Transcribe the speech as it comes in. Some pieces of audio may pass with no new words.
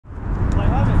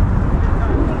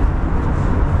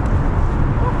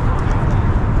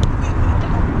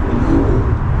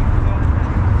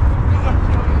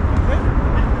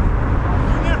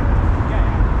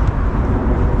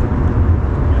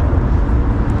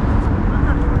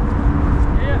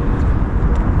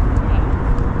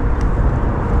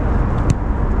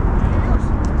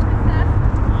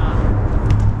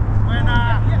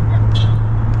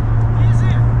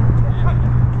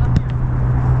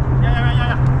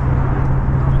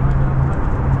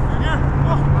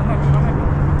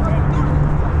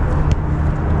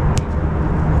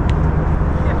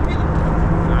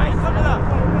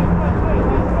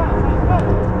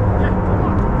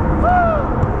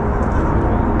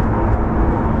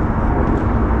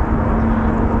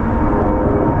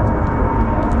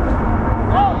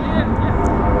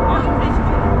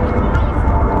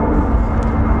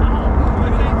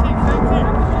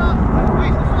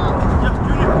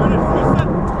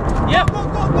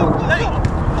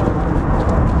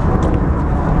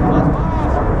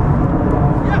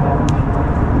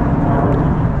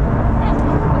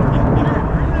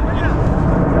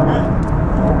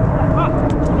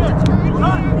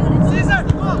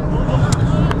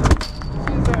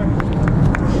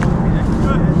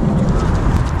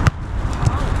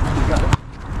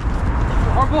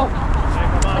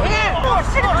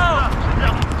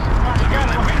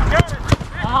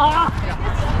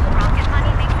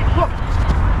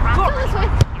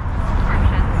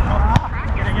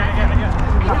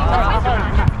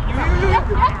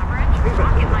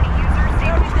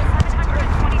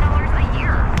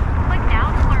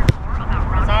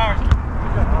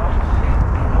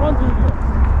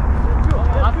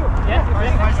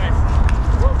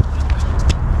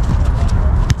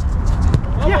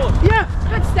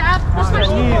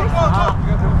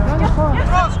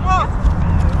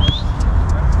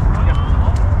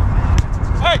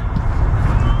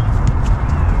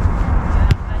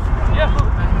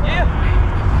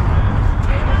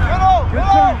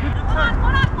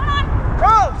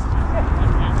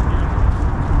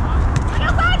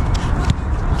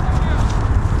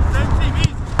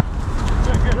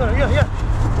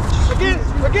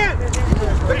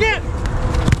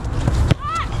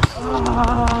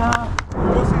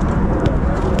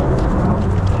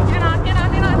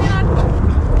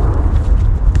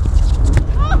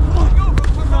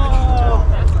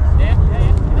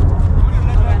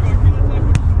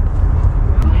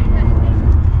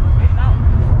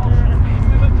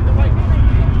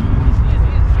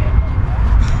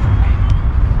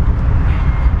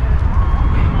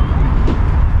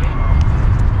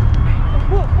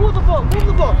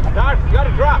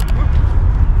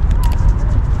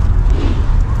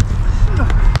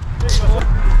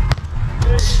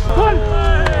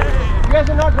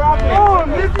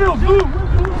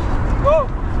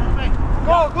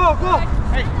Go, go, go.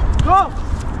 Hey, go.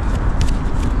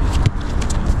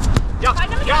 Yeah,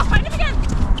 find him again, find him again.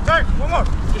 Hey, one more.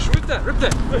 Just rip that, rip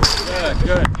that.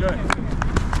 Good, good.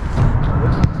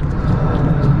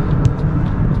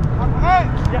 Hey.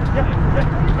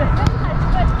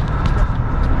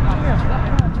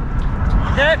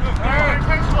 Yeah.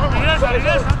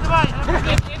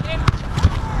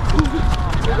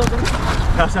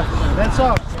 That's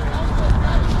all.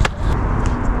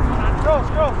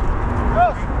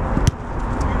 Cross.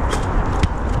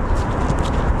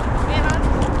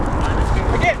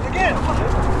 Again. Good.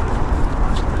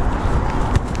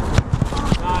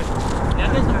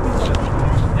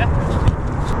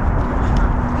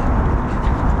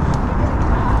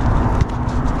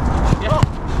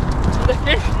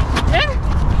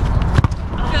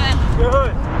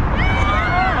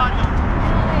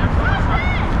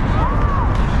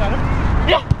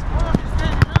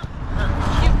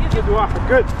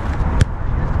 Good.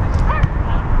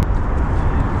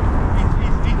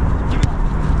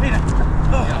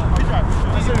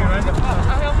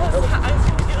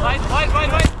 Wide.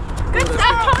 Good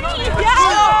stuff, Tony.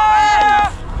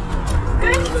 Yeah.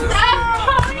 Good stuff,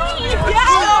 Tony.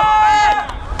 Yeah.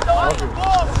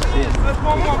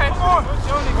 One more.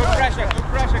 Good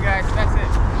pressure, guys. That's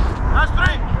it. That's 3.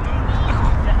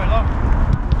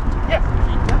 Yes.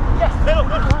 Little,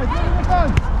 good.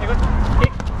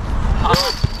 Kick.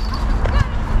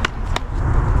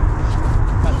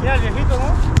 Hacia el viejito, ¿no?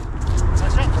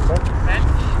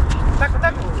 Taco.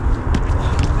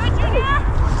 Good, Junior.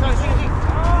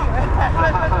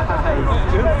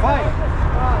 Good fight.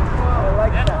 I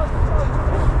like that.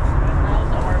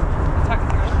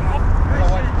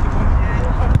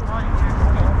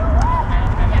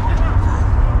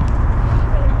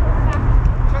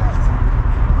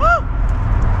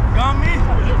 Got me.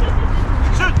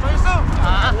 Shoot, yourself.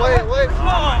 Wait.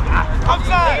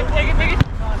 Outside. Take it.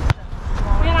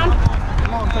 Get on.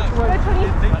 Come on, touch away. Good, Tony.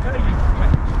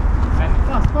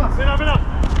 Pass. Ven up. No.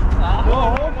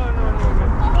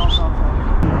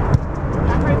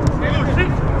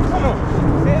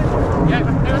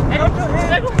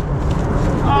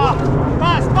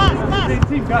 Pass.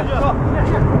 Team, guys. Go.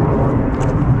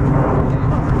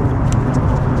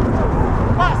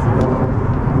 Pass.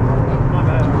 My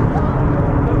bad.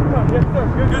 Yes, sir.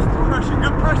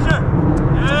 Good pressure.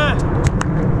 Yeah.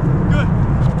 Good.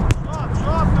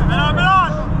 Stop. Man on.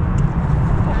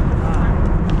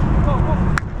 Go.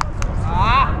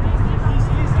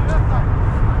 Easy. Left side.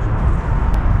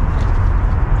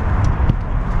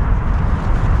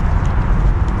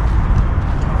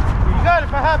 You got it,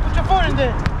 Fahad. Put your foot in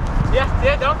there.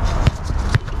 Yeah, down.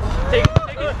 Take it.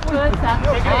 Good stuff.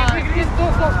 Take it. Go.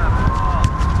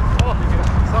 Oh,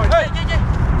 sorry. Hey. Easy.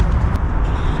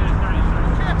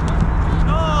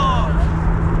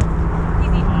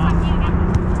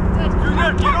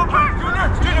 Good.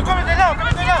 Junior, cómete allá.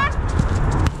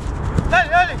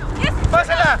 Dale. Yes.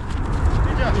 Pásala.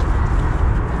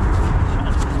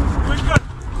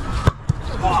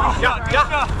 Ya.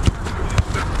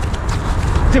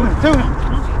 Two.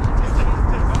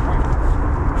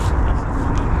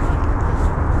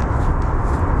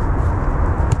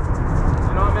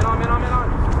 Man on.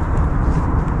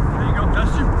 There you go.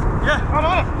 That's you. Yeah. On.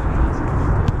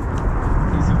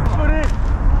 Easy. Put it.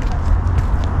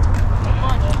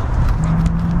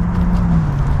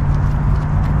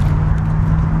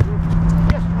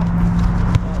 Yes.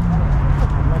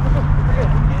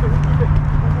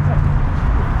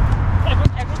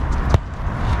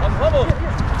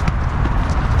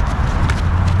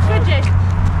 Good, Jay.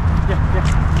 Yeah.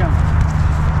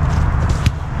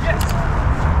 Yes.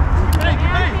 Hey.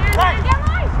 Right.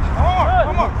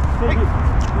 One more. Take it.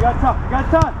 You got time.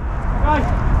 Guys.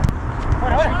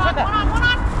 One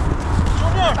on.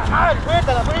 Junior.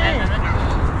 Suéltala, muy bien.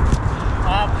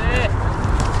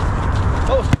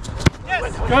 Yes.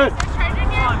 Good. Try,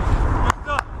 Junior.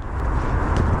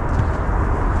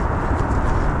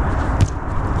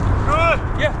 Good.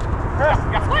 Yeah. Where?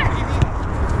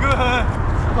 Good.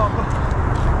 Go.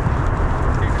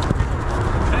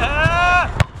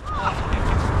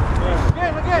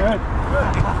 Again. Good.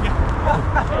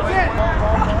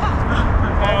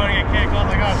 I want to get kicked off.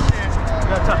 I got shit.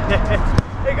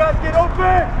 Hey guys, get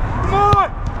open! Come on!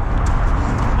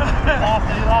 He lost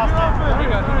it. He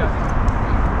got it.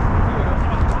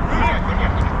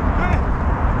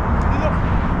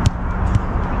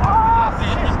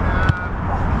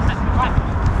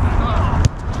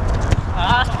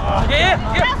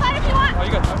 Get outside if you want. Oh,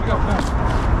 you got time.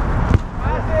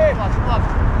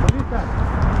 Bonita.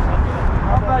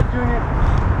 How about Junior?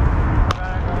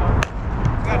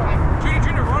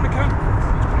 Junior, we're on the count.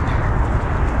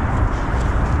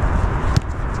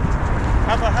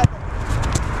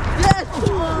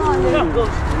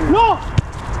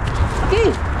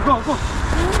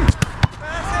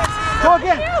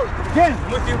 Again.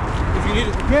 I'm with you. If you need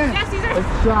it. Again. Yes, Caesar. Good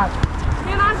shot.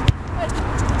 Stand on. Good.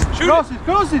 Shoot Cross it.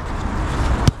 Cross it.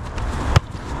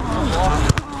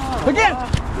 Again.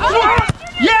 Oh,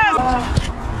 Yes.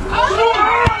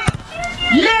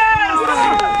 Yes.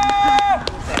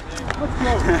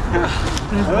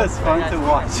 That was fun to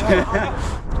watch.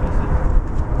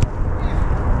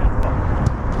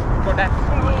 Go back.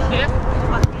 Yeah.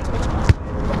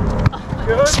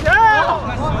 Good job.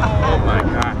 Oh my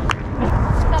God.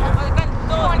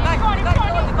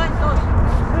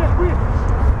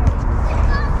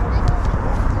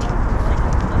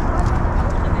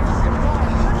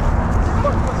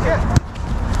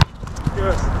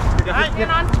 Good.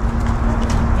 stand on.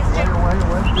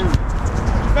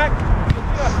 Back.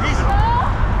 Easy.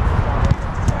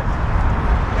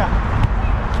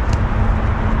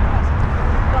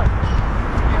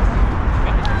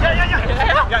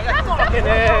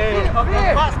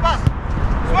 Pass, pass.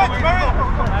 Switch, Mary.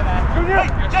 Junior.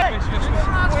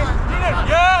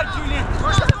 Yeah, Junior.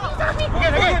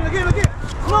 Again.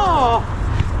 No.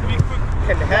 Be quick.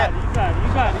 Hit the head. You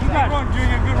got it. Good run,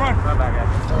 Junior. Good run. Right back,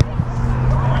 guys.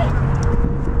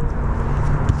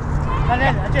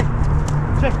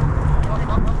 Check.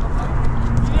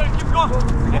 Junior, keep going.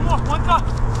 One more. One time.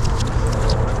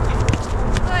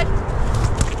 Good.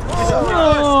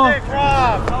 Oh, stick,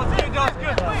 Rob. That's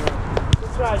good.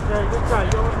 Good try, Jerry. Good try.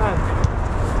 You're on time.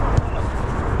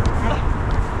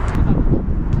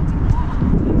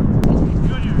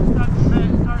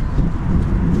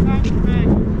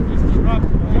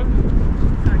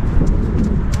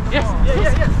 Yes. Yes.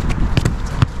 Use him.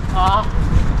 Come on.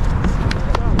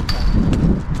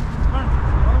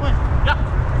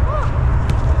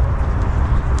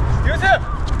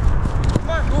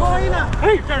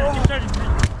 Hey, keep turning.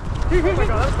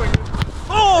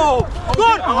 Oh,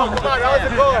 good. Oh, that was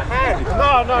a goal.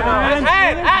 No.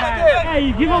 Hey,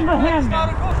 you give him the hand.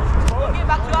 Get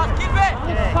back to us. Keep it. What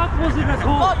the fuck was it a Oh,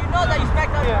 goal? you know that you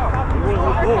smacked us.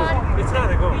 It's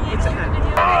not a goal. It's a hand. We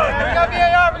got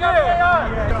VAR.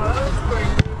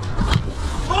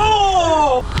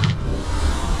 Oh!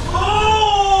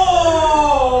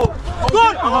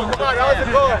 Good! That was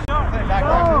a goal.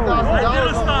 I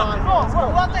didn't stop.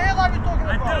 What the hell are we talking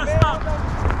about? I didn't stop.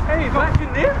 Hey, back in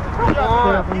there?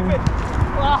 Keep it.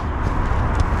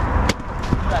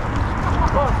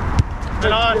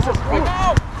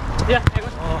 Yeah.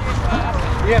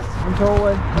 Yes. Control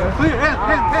it. Clear. Hand.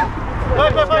 Play. You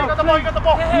got the ball. You got the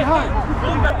ball.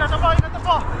 You got the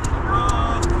ball.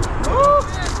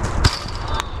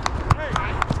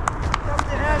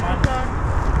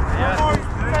 Hold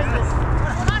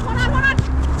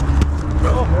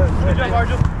on. Good job,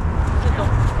 Arjun.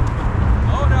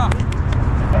 Hold up.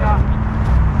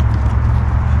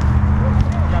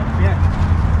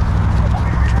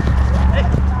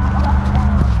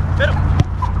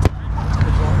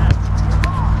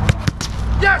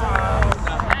 Yes!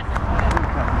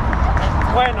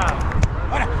 Buena.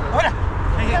 Ahora.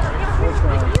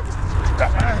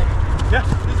 Yeah,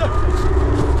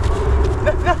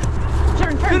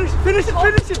 Turn. Finish it.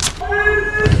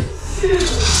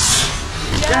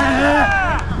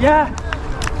 Yeah.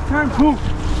 Turn, boom.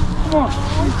 Come on.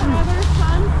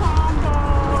 Father-son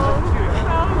combo.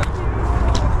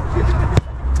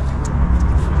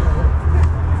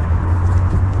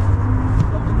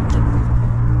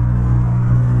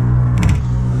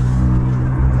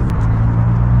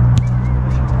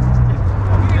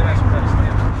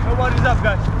 Nobody's up,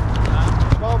 guys.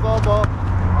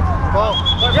 Ball.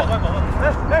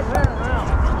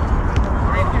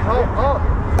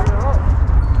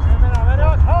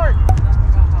 Hard.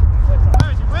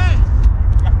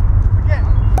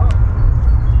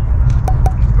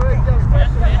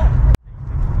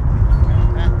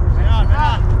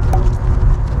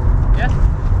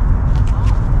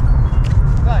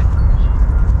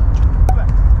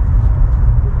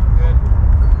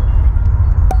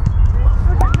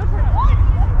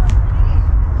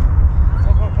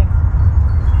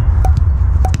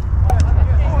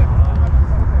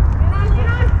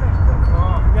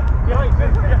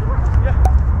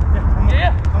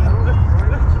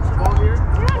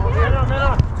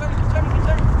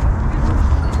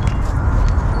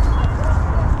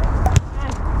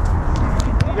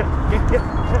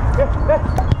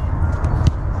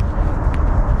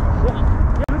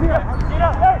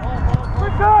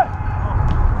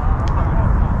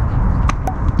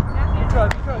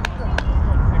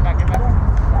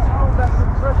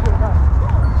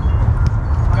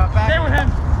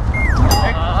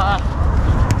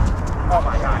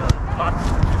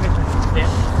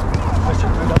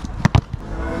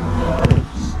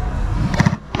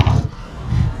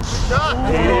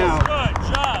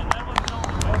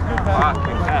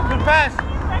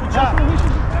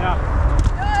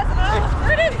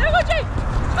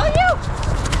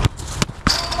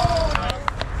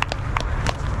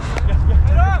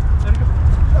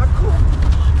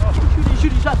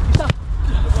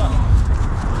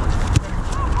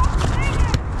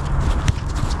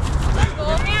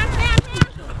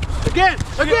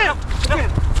 Again!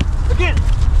 Again!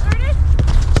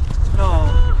 No.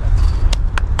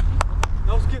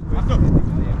 No skip.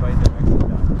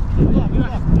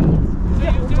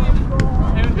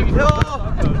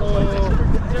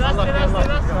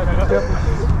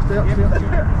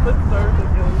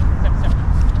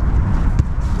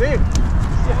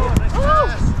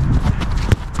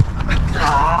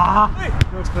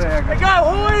 Hey, go,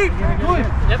 Holy!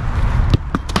 Yep.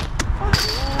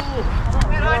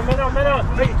 Middle.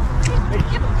 Hey.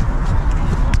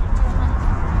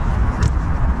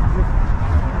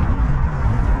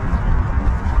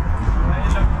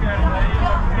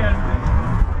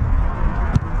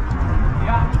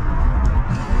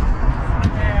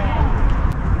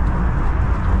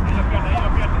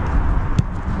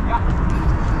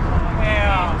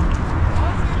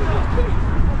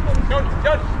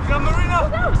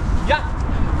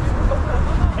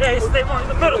 Yeah, stay more in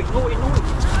the middle. No way.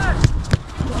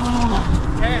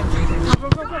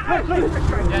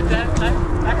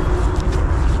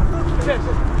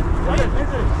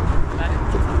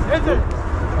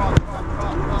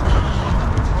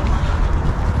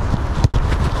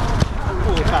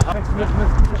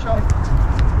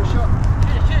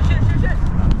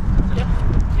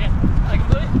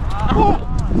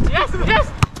 Yes!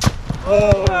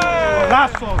 Oh,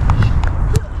 that's all.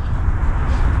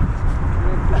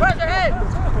 Where's your head?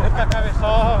 Esta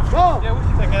cabezón.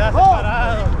 Te quedaste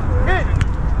parado.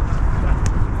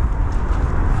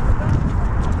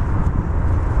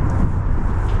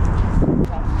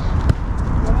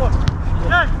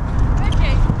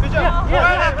 Good job.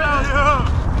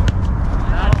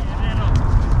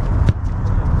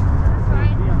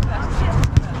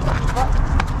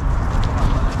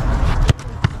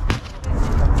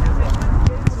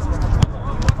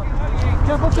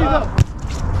 Careful, Tito.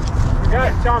 You got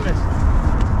it, Thomas.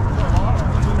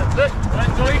 That's it.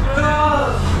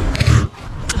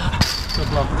 Good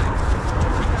luck.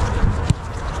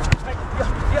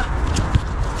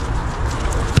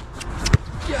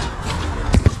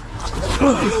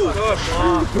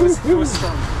 It was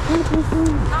strong.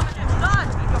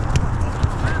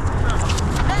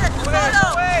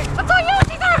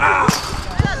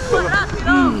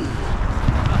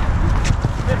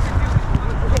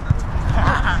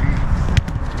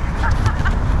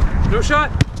 No shot.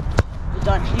 We're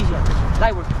done. Easy.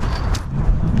 Light work.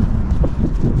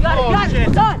 You got it.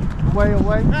 We're done.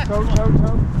 Away. Toe.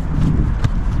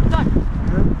 Done.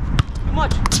 Too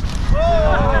much.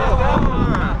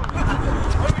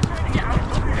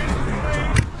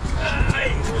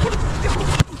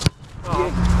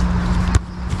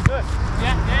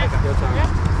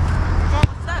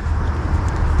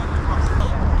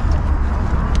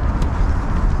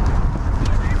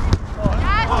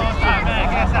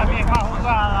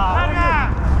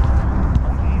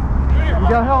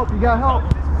 You got help.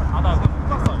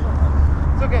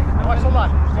 It's okay. Watch the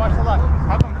line.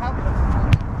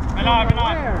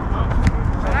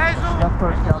 That's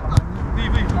first down.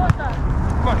 Leave.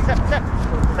 Come on, step 2.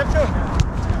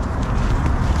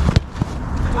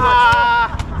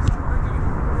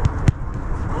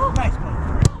 Nice one.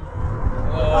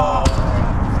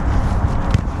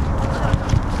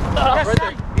 Right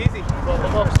there. Easy.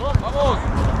 Vamos.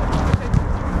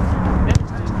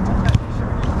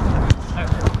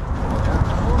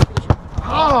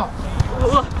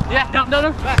 Yeah, down.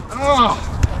 Back. Oh.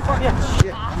 Yeah.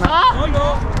 Shit.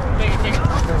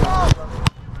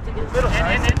 Take it. Middle.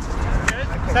 In.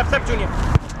 Step, Junior.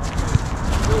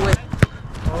 Do it.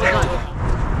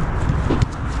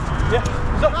 Yeah.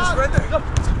 Go. Just right there. Go.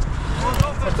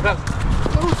 That's the best.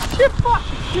 Oh, shit. Fuck.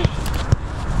 Shit.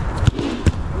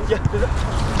 Yeah.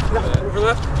 Over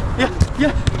left.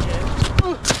 Yeah.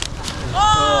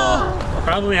 Oh!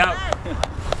 Probably out.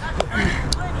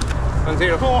 1-0. I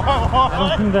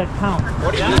don't think that counts.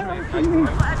 What do you do?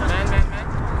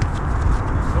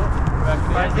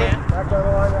 Man. Back to the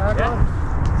line. Yeah. Go.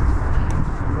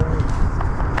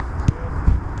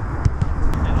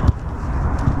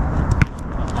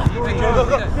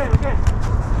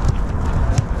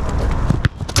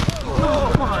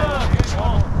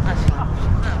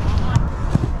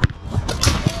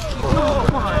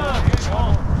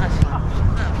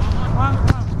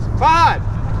 Five.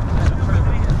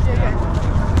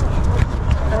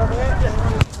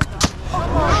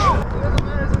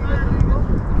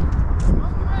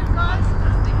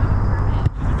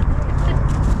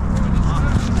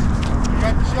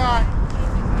 Got the shot.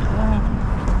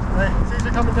 Hey,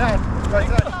 Caesar coming down. Right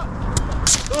side.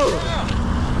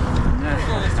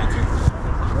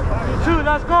 Two,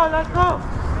 let's go.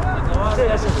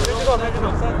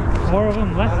 4 of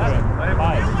them left. 5.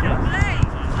 Yeah.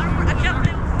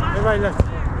 Everybody left.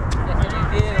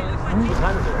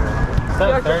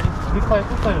 7:30. We play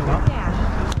football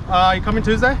now. You coming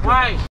Tuesday? Why?